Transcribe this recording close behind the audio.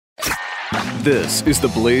This is the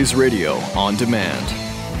Blaze Radio on demand.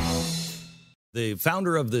 The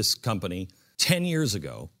founder of this company 10 years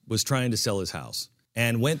ago was trying to sell his house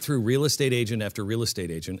and went through real estate agent after real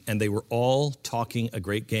estate agent, and they were all talking a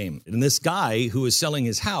great game. And this guy who is selling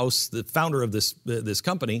his house, the founder of this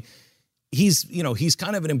company, he's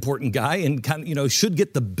kind of an important guy and should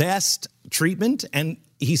get the best treatment. And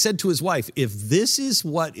he said to his wife, if this is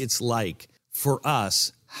what it's like for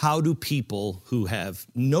us, how do people who have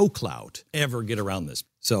no clout ever get around this?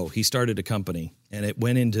 So he started a company, and it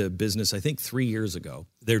went into business, I think, 3 years ago.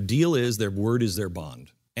 Their deal is their word is their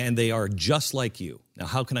bond, and they are just like you. Now,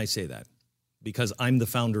 how can I say that? Because I'm the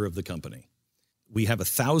founder of the company. We have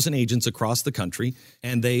 1,000 agents across the country,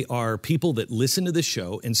 and they are people that listen to this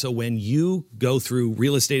show. And so when you go through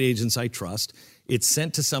Real Estate Agents I Trust, it's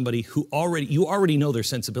sent to somebody who you already know their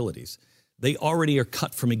sensibilities. They already are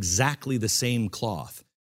cut from exactly the same cloth.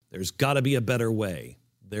 There's got to be a better way.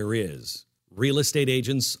 There is.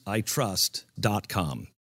 realestateagentsitrust.com.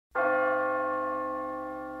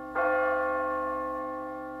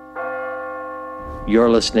 You're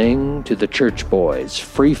listening to the Church Boys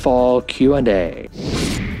FREEFALL Q&A.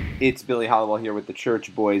 It's Billy Hollowell here with the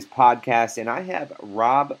Church Boys podcast, and I have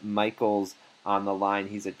Rob Michaels on the line.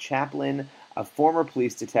 He's a chaplain, a former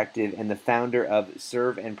police detective, and the founder of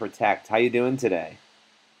Serve and Protect. How you doing today?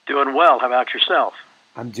 Doing well. How about yourself?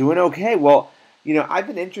 I'm doing okay. Well, I've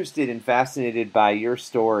been interested and fascinated by your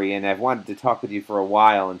story, and I've wanted to talk with you for a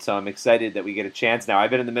while, and so I'm excited that we get a chance now. I've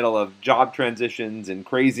been in the middle of job transitions and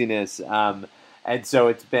craziness, and so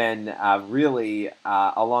it's been really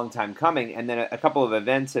a long time coming. And then a couple of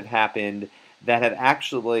events have happened that have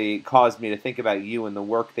actually caused me to think about you and the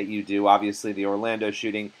work that you do, obviously the Orlando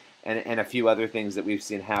shooting and a few other things that we've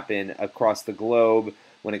seen happen across the globe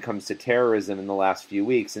when it comes to terrorism in the last few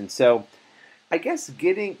weeks. And so I guess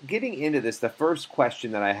getting into this, the first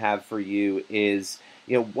question that I have for you is,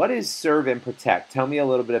 what is Serve and Protect? Tell me a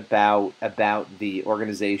little bit about the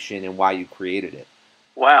organization and why you created it.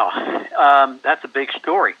 Wow, that's a big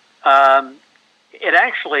story. It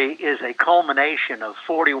actually is a culmination of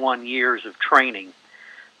 41 years of training.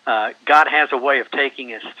 God has a way of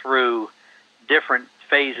taking us through different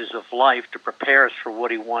phases of life to prepare us for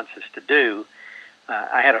what He wants us to do.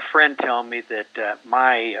 I had a friend tell me that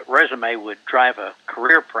my resume would drive a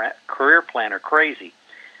career planner crazy.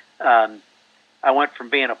 I went from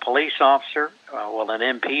being a police officer,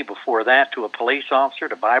 an MP before that, to a police officer,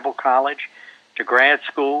 to Bible college, to grad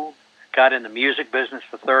school, got in the music business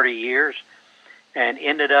for 30 years, and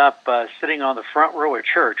ended up sitting on the front row of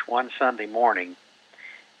church one Sunday morning,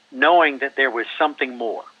 knowing that there was something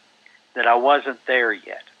more, that I wasn't there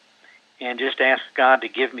yet, and just asked God to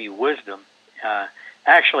give me wisdom.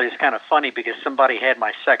 Actually, it's kind of funny because somebody had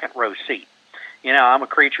my second row seat. I'm a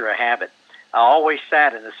creature of habit. I always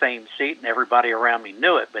sat in the same seat, and everybody around me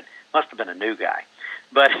knew it, but must have been a new guy.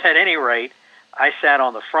 But at any rate, I sat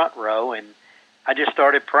on the front row, and I just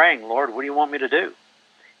started praying, Lord, what do you want me to do?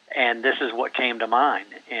 And this is what came to mind.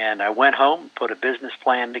 And I went home, put a business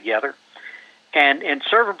plan together, and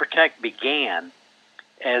Serve and Protect began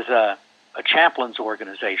as a chaplain's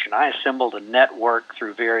organization. I assembled a network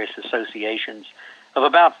through various associations of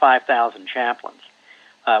about 5,000 chaplains.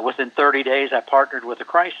 Within 30 days, I partnered with a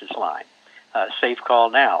crisis line, Safe Call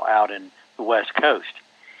Now, out in the West Coast.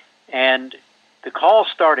 And the calls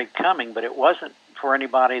started coming, but it wasn't for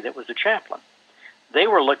anybody that was a chaplain. They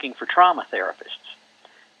were looking for trauma therapists.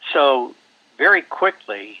 So very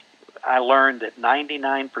quickly, I learned that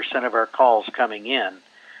 99% of our calls coming in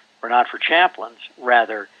were not for chaplains,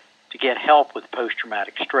 rather to get help with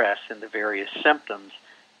post-traumatic stress and the various symptoms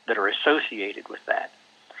that are associated with that.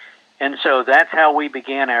 And so that's how we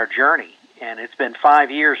began our journey. And it's been 5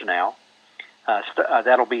 years now.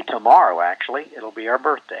 That'll be tomorrow, actually. It'll be our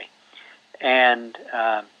birthday. And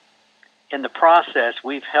in the process,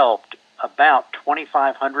 we've helped about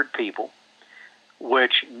 2,500 people,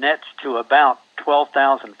 which nets to about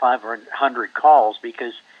 12,500 calls,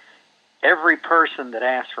 because every person that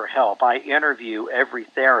asks for help, I interview every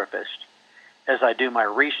therapist as I do my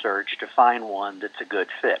research to find one that's a good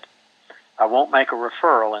fit. I won't make a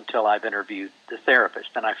referral until I've interviewed the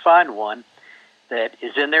therapist. And I find one that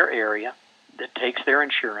is in their area, that takes their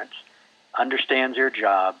insurance, understands their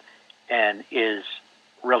job, and is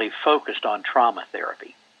really focused on trauma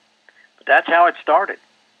therapy. But that's how it started.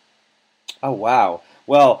 Oh, wow.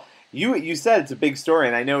 Well, you said it's a big story,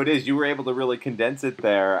 and I know it is. You were able to really condense it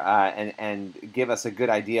there and give us a good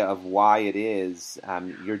idea of why it is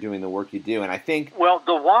you're doing the work you do. And I think... Well,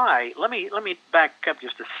 the why, let me back up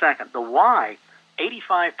just a second. The why,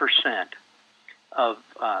 85% of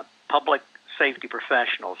public safety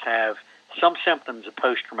professionals have some symptoms of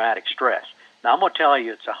post-traumatic stress. Now, I'm going to tell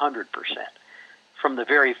you it's 100%. From the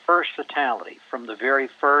very first fatality, from the very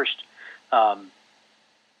first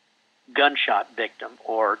gunshot victim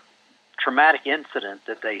or traumatic incident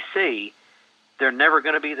that they see, they're never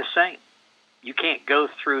going to be the same. You can't go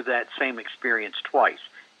through that same experience twice.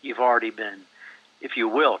 You've already been, if you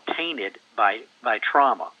will, tainted by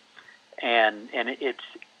trauma. And it's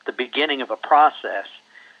the beginning of a process.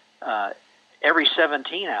 Every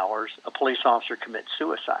 17 hours, a police officer commits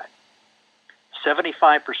suicide.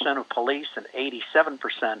 75% of police and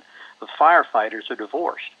 87% of firefighters are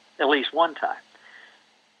divorced at least one time.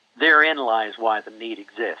 Therein lies why the need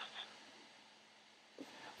exists.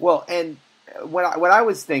 Well, and what I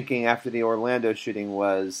was thinking after the Orlando shooting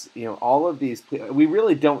was, all of these, we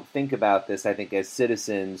really don't think about this, I think, as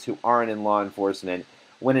citizens who aren't in law enforcement.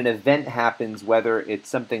 When an event happens, whether it's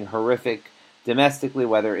something horrific domestically,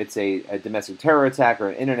 whether it's a domestic terror attack or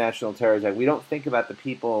an international terror attack, we don't think about the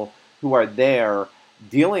people who are there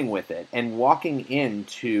dealing with it and walking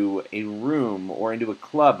into a room or into a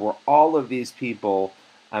club where all of these people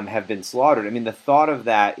have been slaughtered. I mean, the thought of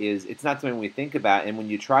that it's not something we think about, and when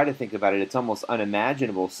you try to think about it, it's almost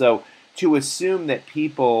unimaginable. So to assume that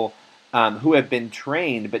people who have been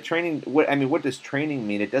trained, but training, what does training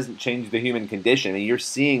mean? It doesn't change the human condition. I mean, you're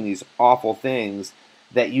seeing these awful things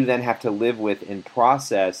that you then have to live with and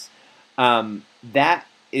process. That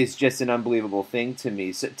is just an unbelievable thing to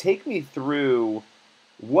me. So take me through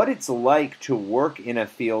what it's like to work in a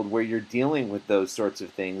field where you're dealing with those sorts of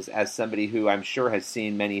things as somebody who I'm sure has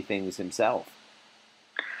seen many things himself.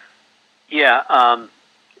 Yeah,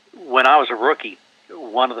 when I was a rookie,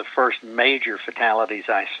 one of the first major fatalities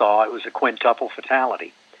I saw, it was a quintuple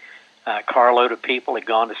fatality. A carload of people had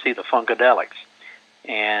gone to see the Funkadelics.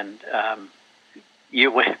 And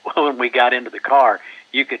when we got into the car,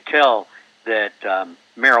 you could tell that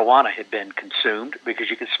marijuana had been consumed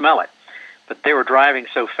because you could smell it. But they were driving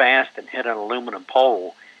so fast and hit an aluminum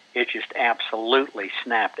pole, it just absolutely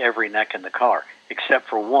snapped every neck in the car, except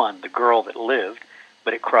for one, the girl that lived,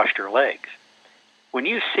 but it crushed her legs. When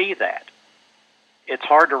you see that, it's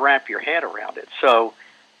hard to wrap your head around it. So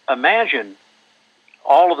imagine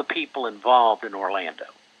all of the people involved in Orlando.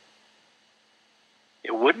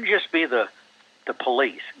 It wouldn't just be the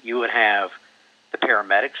police. You would have the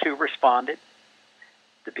paramedics who responded,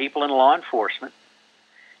 the people in law enforcement,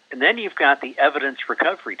 and then you've got the evidence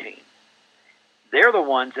recovery team. They're the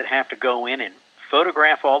ones that have to go in and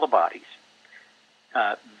photograph all the bodies,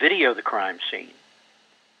 video the crime scene,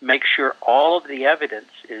 make sure all of the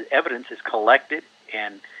evidence is collected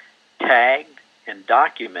and tagged and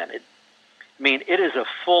documented. I mean, it is a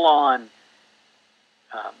full-on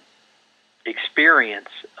experience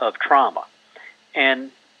of trauma.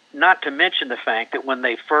 And not to mention the fact that when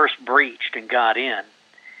they first breached and got in,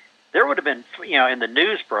 there would have been, and the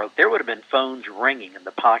news broke, there would have been phones ringing in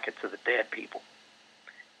the pockets of the dead people,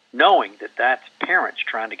 knowing that that's parents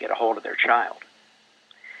trying to get a hold of their child.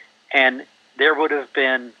 And there would have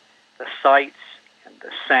been the sights and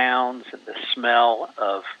the sounds and the smell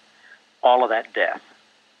of all of that death.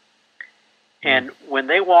 And when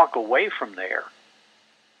they walk away from there,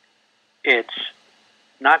 it's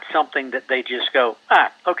not something that they just go,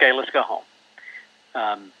 okay, let's go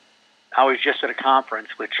home. I was just at a conference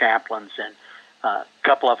with chaplains, and a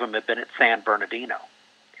couple of them have been at San Bernardino,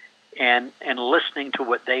 and listening to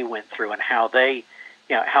what they went through and how they,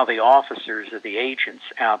 how the officers or the agents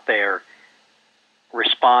out there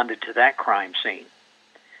responded to that crime scene.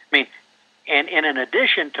 I mean, and in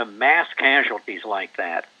addition to mass casualties like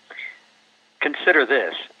that, consider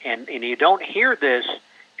this, and you don't hear this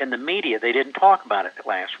in the media. They didn't talk about it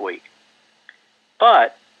last week.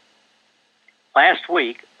 But last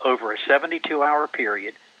week, over a 72-hour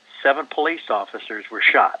period, 7 police officers were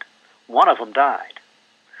shot. One of them died.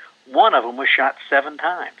 One of them was shot 7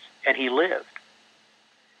 times, and he lived.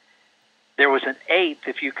 There was an 8th,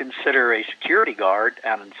 if you consider a security guard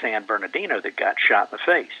out in San Bernardino, that got shot in the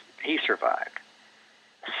face. He survived.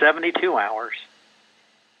 72 hours,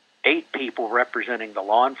 8 people representing the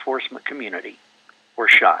law enforcement community were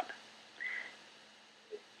shot.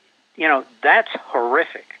 That's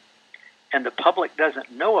horrific. And the public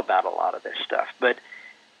doesn't know about a lot of this stuff. But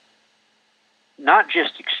not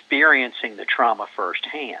just experiencing the trauma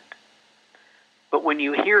firsthand, but when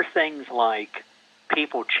you hear things like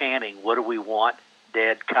people chanting, "What do we want?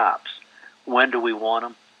 Dead cops. When do we want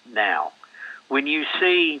them? Now." When you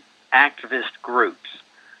see activist groups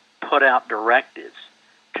put out directives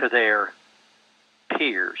to their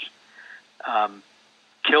peers,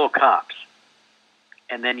 kill cops,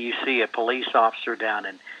 and then you see a police officer down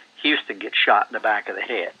in Houston get shot in the back of the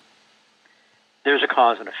head, there's a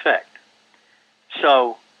cause and effect.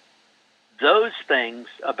 So those things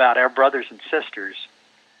about our brothers and sisters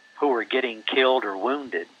who are getting killed or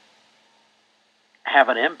wounded have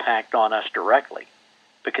an impact on us directly,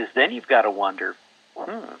 because then you've got to wonder,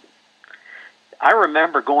 I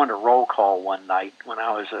remember going to roll call one night when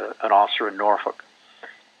I was an officer in Norfolk,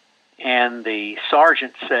 and the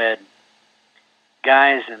sergeant said,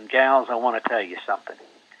 "Guys and gals, I want to tell you something.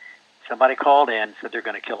 Somebody called in and said they're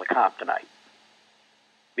going to kill a cop tonight.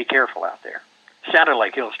 Be careful out there." Sounded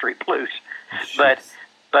like Hill Street Blues. But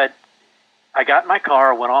I got in my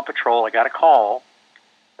car, went on patrol. I got a call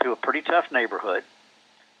to a pretty tough neighborhood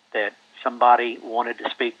that somebody wanted to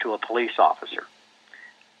speak to a police officer.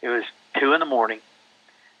 It was 2 a.m.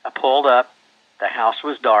 I pulled up. The house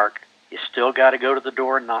was dark. You still got to go to the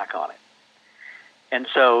door and knock on it. And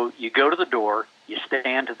so you go to the door, you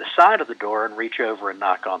stand to the side of the door and reach over and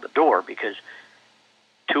knock on the door, because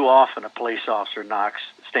too often a police officer knocks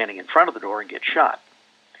standing in front of the door and gets shot.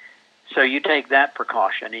 So you take that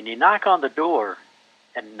precaution and you knock on the door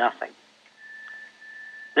and nothing.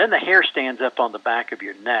 Then the hair stands up on the back of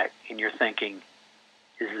your neck and you're thinking,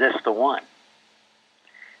 is this the one?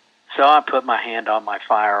 So I put my hand on my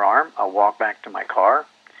firearm, I walked back to my car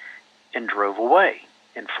and drove away.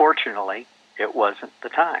 And fortunately, it wasn't the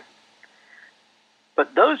time.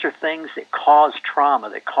 But those are things that cause trauma,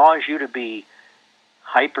 that cause you to be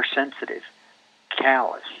hypersensitive,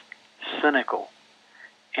 callous, cynical,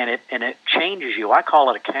 and it changes you. I call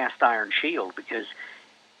it a cast iron shield, because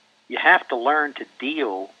you have to learn to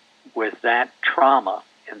deal with that trauma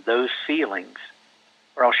and those feelings,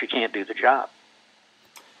 or else you can't do the job.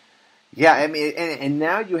 Yeah, I mean, and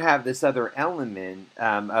now you have this other element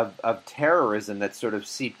of terrorism that's sort of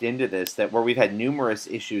seeped into this, that where we've had numerous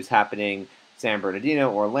issues happening, San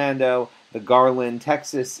Bernardino, Orlando, the Garland,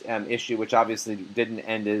 Texas issue, which obviously didn't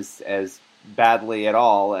end as badly at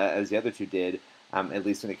all as the other two did, at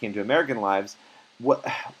least when it came to American lives. What,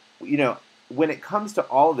 when it comes to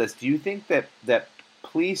all of this, do you think that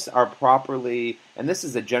police are properly, and this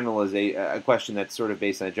is a question that's sort of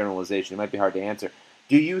based on a generalization, it might be hard to answer,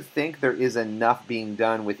 do you think there is enough being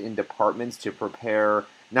done within departments to prepare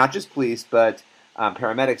not just police, but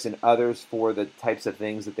paramedics and others for the types of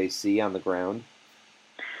things that they see on the ground?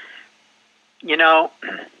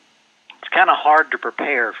 It's kind of hard to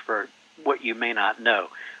prepare for what you may not know.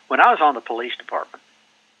 When I was on the police department,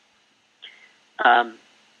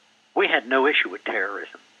 we had no issue with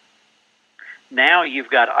terrorism. Now you've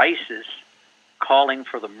got ISIS calling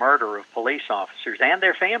for the murder of police officers and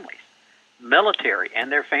their families, military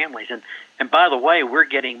and their families. And by the way, we're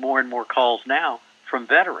getting more and more calls now from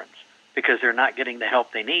veterans, because they're not getting the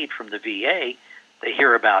help they need from the VA. They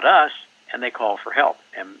hear about us and they call for help.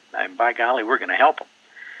 And by golly, we're going to help them.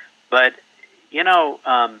 But,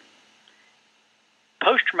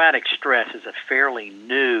 post-traumatic stress is a fairly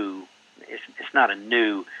new, it's not a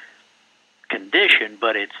new condition,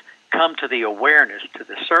 but it's come to the awareness, to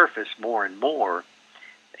the surface more and more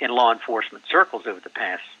in law enforcement circles over the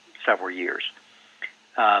past several years.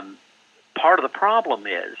 Part of the problem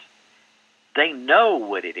is they know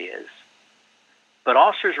what it is, but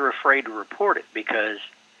officers are afraid to report it because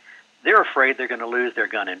they're afraid they're going to lose their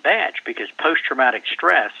gun and badge, because post-traumatic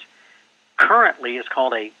stress currently is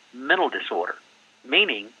called a mental disorder,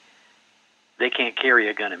 meaning they can't carry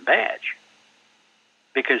a gun and badge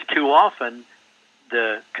because too often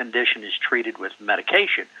the condition is treated with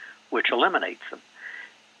medication, which eliminates them.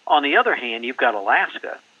 On the other hand, you've got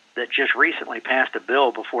Alaska that just recently passed a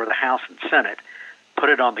bill before the House and Senate, put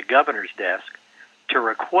it on the governor's desk to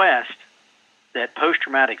request that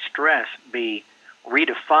post-traumatic stress be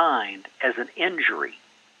redefined as an injury,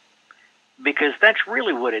 because that's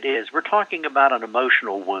really what it is. We're talking about an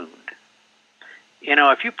emotional wound.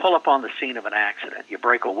 If you pull up on the scene of an accident, you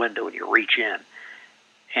break a window and you reach in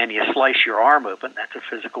and you slice your arm open, that's a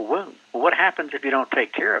physical wound. Well, what happens if you don't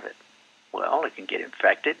take care of it? Well, it can get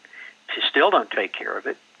infected. If you still don't take care of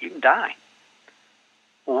it, you can die.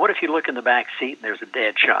 Well, what if you look in the back seat and there's a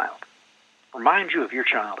dead child? Remind you of your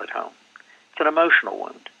child at home. It's an emotional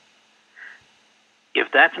wound.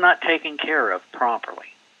 If that's not taken care of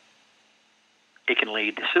properly, it can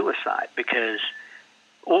lead to suicide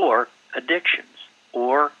or addictions,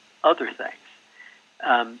 or other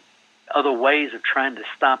things. Other ways of trying to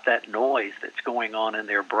stop that noise that's going on in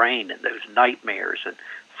their brain, and those nightmares and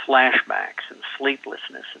flashbacks and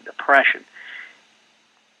sleeplessness and depression.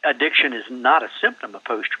 Addiction is not a symptom of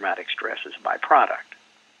post-traumatic stress, it's a byproduct.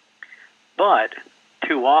 But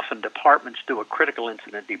too often departments do a critical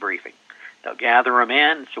incident debriefing. They'll gather them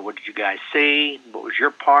in. So what did you guys see? What was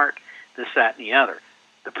your part? This, that, and the other.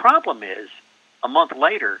 The problem is, a month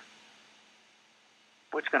later,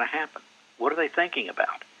 what's going to happen? What are they thinking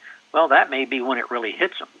about? well, that may be when it really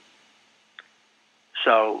hits them.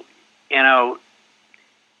 So, you know,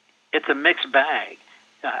 it's a mixed bag.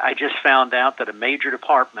 I just found out that a major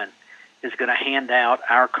department is going to hand out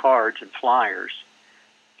our cards and flyers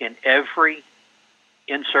in every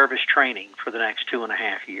in-service training for the next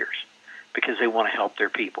 2.5 years because they want to help their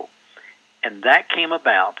people. And that came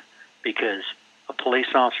about because a police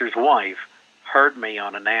officer's wife heard me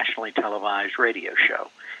on a nationally televised radio show,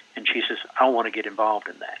 and she says, I want to get involved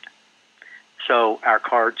in that. So our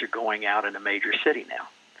cards are going out in a major city now.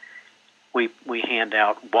 We hand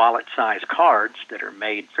out wallet-sized cards that are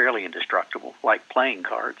made fairly indestructible, like playing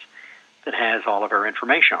cards, that has all of our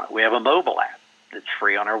information on it. We have a mobile app that's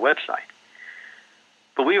free on our website.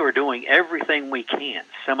 But we were doing everything we can.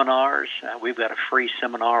 Seminars, we've got a free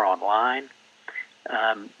seminar online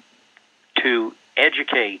to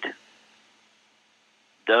educate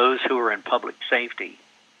those who are in public safety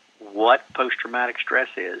what post-traumatic stress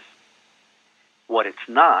is, what it's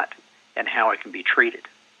not, and how it can be treated.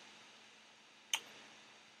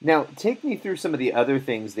 Now, take me through some of the other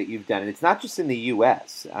things that you've done. And it's not just in the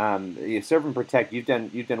U.S. You Serve and Protect. You've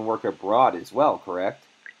done work abroad as well, correct?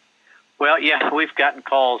 Well, yeah, we've gotten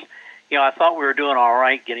calls. You know, I thought we were doing all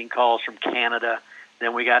right getting calls from Canada.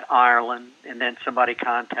 Then we got Ireland, and then somebody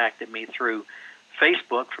contacted me through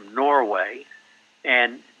Facebook from Norway.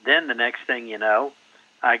 And then the next thing you know,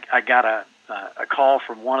 I got a call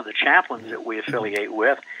from one of the chaplains that we affiliate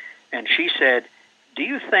with, and she said, do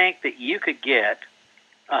you think that you could get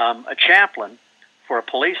a chaplain for a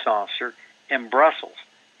police officer in Brussels?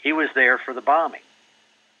 He was there for the bombing.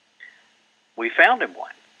 We found him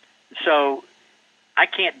one. So I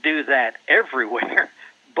can't do that everywhere,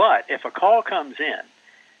 but if a call comes in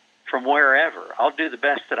from wherever, I'll do the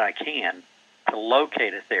best that I can to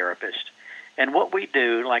locate a therapist. And what we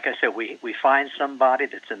do, like I said, we find somebody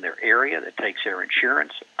that's in their area that takes their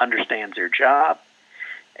insurance, understands their job,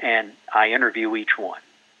 and I interview each one.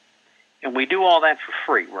 And we do all that for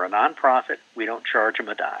free. We're a nonprofit. We don't charge them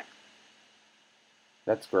a dime.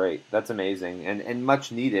 That's great. That's amazing and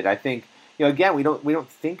much needed. I think, you know, again, we don't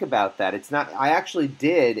think about that. It's not. I actually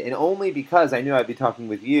did, and only because I knew I'd be talking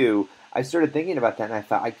with you, I started thinking about that, and I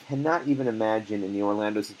thought I cannot even imagine in the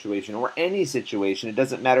Orlando situation or any situation. It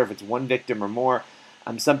doesn't matter if it's one victim or more.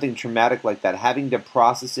 Something traumatic like that, having to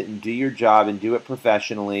process it and do your job and do it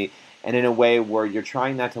professionally and in a way where you're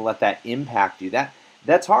trying not to let that impact you.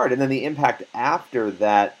 That's hard. And then the impact after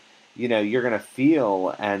that, you know, you're going to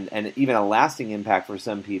feel, and even a lasting impact for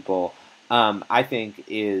some people, I think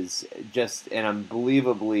is just an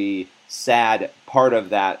unbelievably sad part of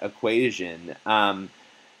that equation.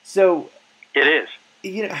 So it is.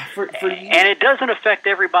 You know, for you, and it doesn't affect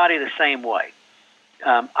everybody the same way.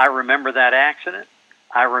 I remember that accident.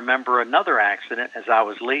 I remember another accident as I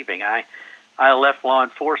was leaving. I left law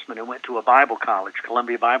enforcement and went to a Bible college,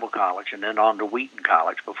 Columbia Bible College, and then on to Wheaton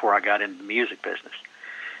College before I got into the music business.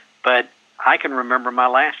 But I can remember my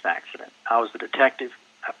last accident. I was a detective.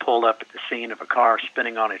 I pulled up at the scene of a car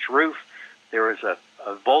spinning on its roof. There was a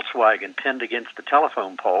Volkswagen pinned against the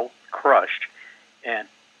telephone pole, crushed, and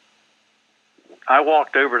I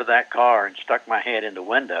walked over to that car and stuck my head in the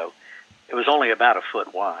window. It was only about a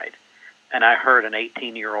foot wide, and I heard an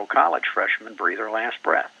 18-year-old college freshman breathe her last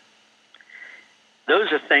breath.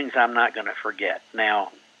 Those are things I'm not going to forget.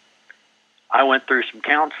 Now, I went through some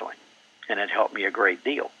counseling, and it helped me a great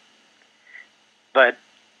deal. But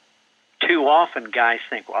too often guys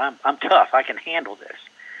think, well, I'm tough. I can handle this.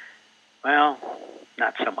 Well,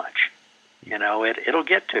 not so much. You know, it'll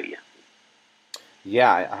get to you.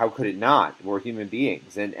 Yeah, how could it not? We're human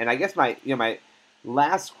beings. And I guess my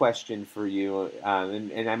last question for you,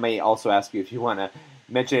 and I may also ask you if you want to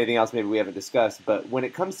mention anything else maybe we haven't discussed, but when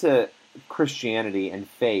it comes to Christianity and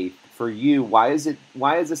faith, for you, why is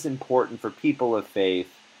this important for people of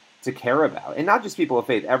faith to care about? And not just people of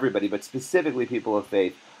faith, everybody, but specifically people of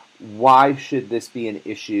faith. Why should this be an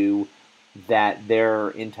issue that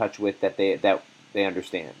they're in touch with, that they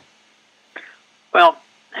understand? Well,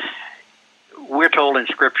 we're told in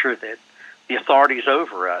Scripture that the authorities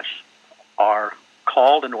over us are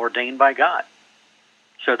called and ordained by God.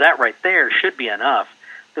 So that right there should be enough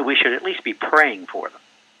that we should at least be praying for them.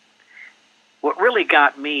 What really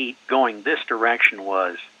got me going this direction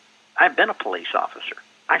was I've been a police officer.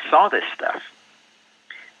 I saw this stuff.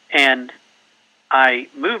 And I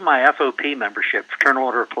moved my FOP membership, Fraternal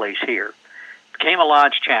Order of Police here, became a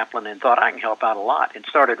lodge chaplain and thought I can help out a lot, and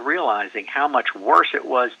started realizing how much worse it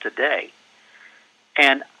was today.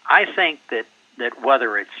 And I think that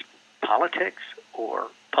whether it's politics or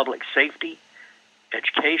public safety,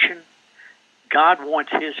 education, God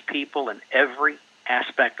wants his people in every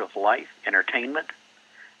aspect of life, entertainment,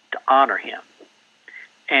 to honor him.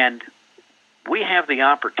 And we have the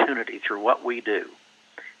opportunity through what we do.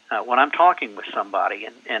 When I'm talking with somebody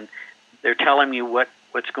and they're telling me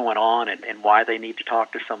what's going on and why they need to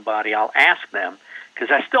talk to somebody, I'll ask them,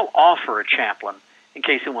 because I still offer a chaplain in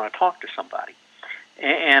case they want to talk to somebody.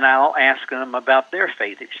 And I'll ask them about their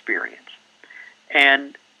faith experience.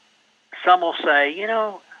 And some will say,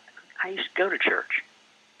 I used to go to church,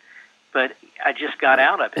 but I just got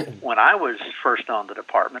out of it. When I was first on the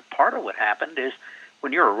department, part of what happened is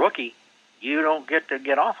when you're a rookie, you don't get to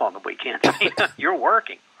get off on the weekends. You're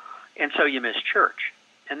working. And so you miss church.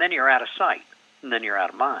 And then you're out of sight. And then you're out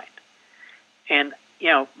of mind. And,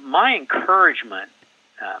 my encouragement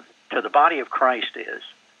to the body of Christ is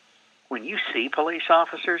when you see police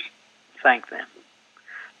officers, thank them.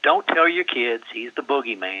 Don't tell your kids he's the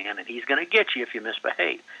boogeyman and he's going to get you if you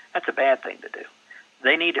misbehave. That's a bad thing to do.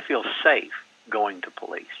 They need to feel safe going to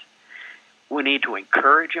police. We need to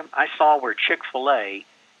encourage them. I saw where Chick-fil-A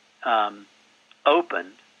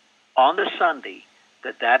opened on the Sunday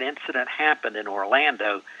that incident happened in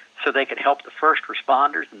Orlando so they could help the first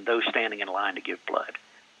responders and those standing in line to give blood.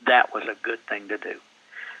 That was a good thing to do.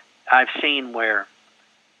 I've seen where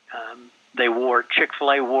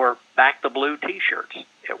Chick-fil-A wore Back the Blue T-shirts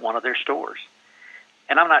at one of their stores.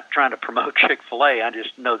 And I'm not trying to promote Chick-fil-A. I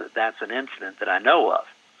just know that that's an incident that I know of.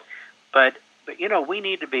 But we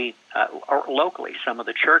need to be, or locally, some of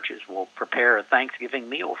the churches will prepare a Thanksgiving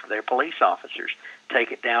meal for their police officers,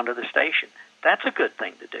 take it down to the station. That's a good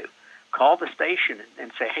thing to do. Call the station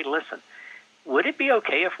and say, hey, listen, would it be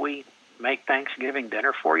okay if we make Thanksgiving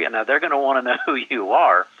dinner for you? Now, they're going to want to know who you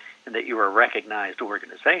are and that you're a recognized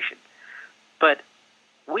organization. But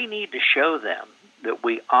we need to show them that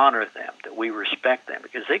we honor them, that we respect them,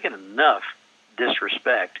 because they get enough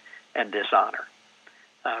disrespect and dishonor.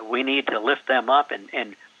 We need to lift them up and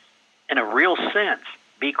in a real sense,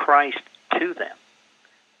 be Christ to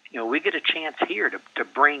them. We get a chance here to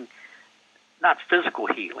bring not physical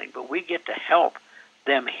healing, but we get to help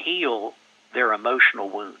them heal their emotional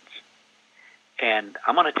wounds. And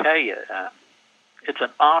I'm going to tell you, it's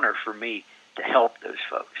an honor for me to help those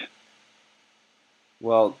folks.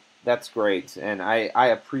 Well, that's great, and I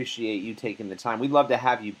appreciate you taking the time. We'd love to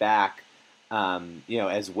have you back,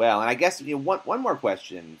 as well. And I guess one more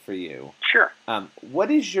question for you. Sure.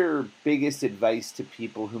 What is your biggest advice to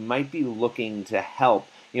people who might be looking to help?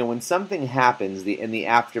 When something happens, in the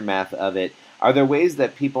aftermath of it, are there ways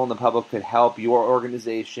that people in the public could help your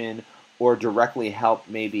organization or directly help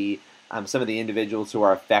maybe some of the individuals who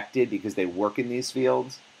are affected because they work in these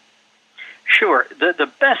fields? Sure.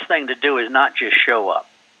 The best thing to do is not just show up,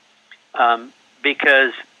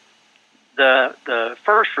 because the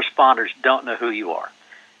first responders don't know who you are.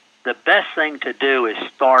 The best thing to do is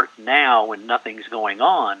start now when nothing's going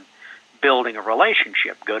on, building a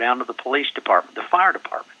relationship. Go down to the police department, the fire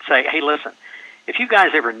department. Say, hey, listen, if you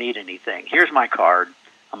guys ever need anything, here's my card.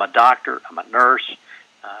 I'm a doctor. I'm a nurse.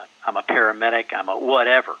 I'm a paramedic. I'm a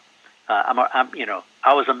whatever.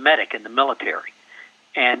 I was a medic in the military.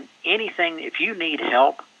 And anything, if you need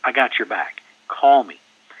help, I got your back. Call me.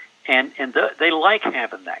 And they like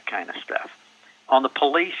having that kind of stuff. On the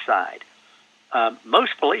police side,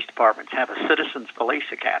 most police departments have a Citizens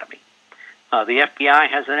Police Academy. The FBI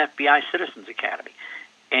has an FBI Citizens Academy.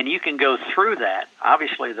 And you can go through that.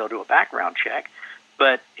 Obviously, they'll do a background check,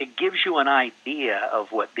 but it gives you an idea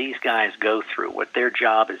of what these guys go through, what their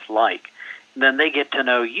job is like. And then they get to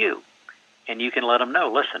know you, and you can let them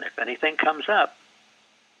know, listen, if anything comes up,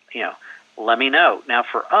 let me know. Now,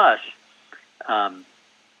 for us,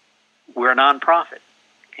 we're a nonprofit,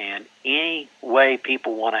 and any way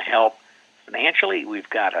people want to help financially, we've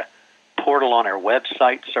got a portal on our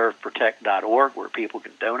website, serveprotect.org, where people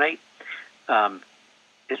can donate.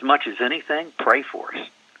 As much as anything, pray for us.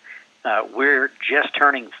 We're just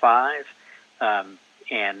turning 5,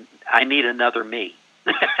 and I need another me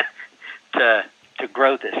to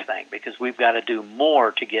grow this thing, because we've got to do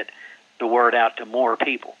more to get the word out to more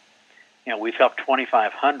people. We've helped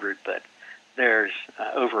 2,500, but there's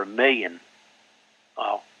over 1 million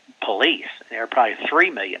police. There are probably 3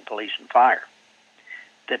 million police and fire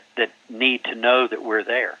that need to know that we're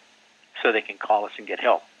there so they can call us and get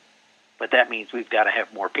help. But that means we've got to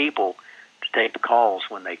have more people to take the calls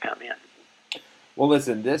when they come in. Well,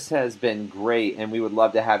 listen, this has been great, and we would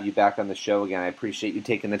love to have you back on the show again. I appreciate you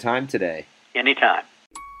taking the time today. Anytime.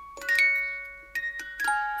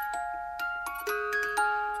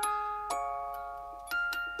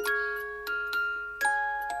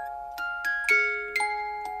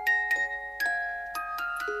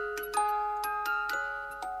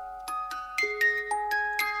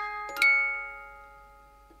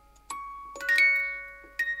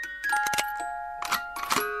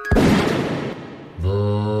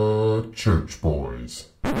 Church Boys.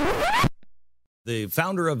 The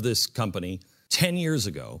founder of this company 10 years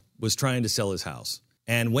ago was trying to sell his house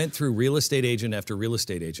and went through real estate agent after real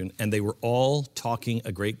estate agent, and they were all talking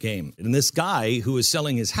a great game. And this guy who is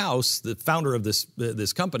selling his house, the founder of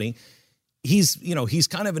this company, he's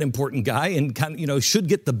kind of an important guy and should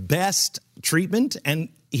get the best treatment. And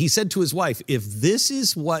he said to his wife, if this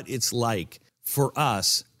is what it's like for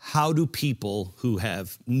us, how do people who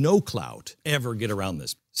have no clout ever get around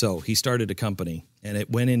this? So he started a company, and it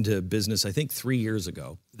went into business, I think, 3 years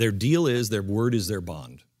ago. Their deal is their word is their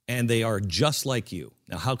bond, and they are just like you.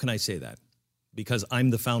 Now, how can I say that? Because I'm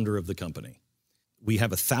the founder of the company. We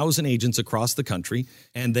have 1,000 agents across the country,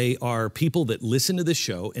 and they are people that listen to this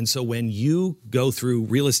show. And so when you go through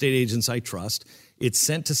Real Estate Agents I Trust, it's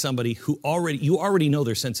sent to somebody who you already know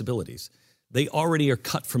their sensibilities. They already are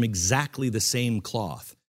cut from exactly the same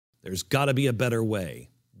cloth. There's got to be a better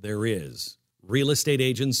way. There is.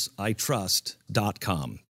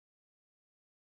 realestateagentsitrust.com.